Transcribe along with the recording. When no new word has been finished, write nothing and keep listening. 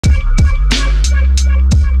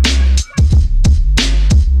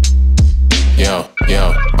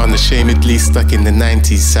Unashamedly stuck in the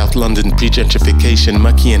 90s, South London pre-gentrification,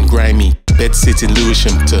 mucky and grimy. Bedsit in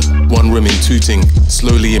Lewisham to one room in Tooting,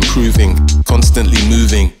 slowly improving, constantly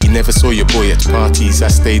moving. You never saw your boy at parties, I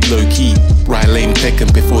stayed low-key. Rye Lane Peckham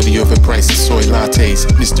before the overpriced soy lattes.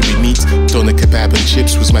 Mystery meat, doner kebab and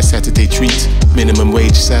chips was my Saturday treat. Minimum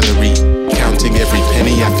wage salary, counting every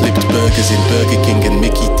penny. I flipped burgers in Burger King and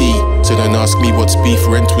Mickey D. So don't ask me what's beef,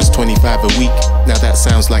 rent was 25 a week. Now that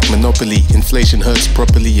sounds like monopoly. Inflation hurts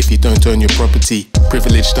properly if you don't own your property.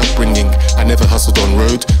 Privileged upbringing, I never hustled on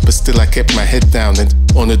road, but still I kept my head down and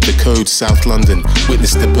honoured the code. South London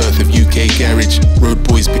witnessed the birth of UK garage. Road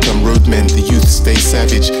boys become roadmen, the youth stay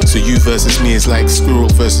savage. So you versus me is like Squirrel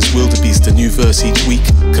versus Wildebeest, a new verse each week.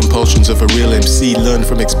 Compulsions of a real MC, learn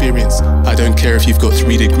from experience. I don't care if you've got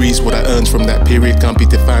 3 degrees, what I earned from that period can't be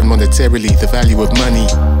defined monetarily. The value of money,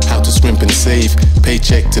 how to scrimp and save,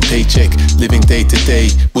 paycheck to paycheck, living day to day,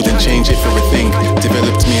 wouldn't change it for a thing.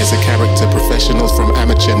 Developed me as a character, professional from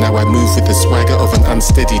amateur. Now I move with the swagger of an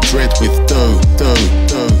unsteady dread with dough.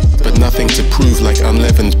 But nothing to prove like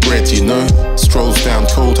unleavened bread, you know. Strolls down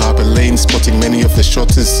Cold Harbour Lane, spotting many of the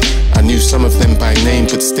shotters. I knew some of them by name,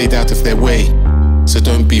 but stayed out of their way. So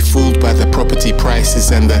don't be fooled by the property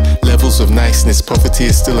prices and the levels of niceness. Poverty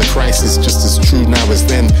is still a crisis, just as true now as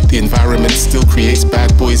then. The environment still creates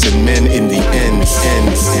bad boys and men in the end.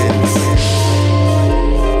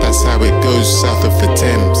 That's how it goes south of the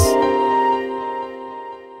Thames.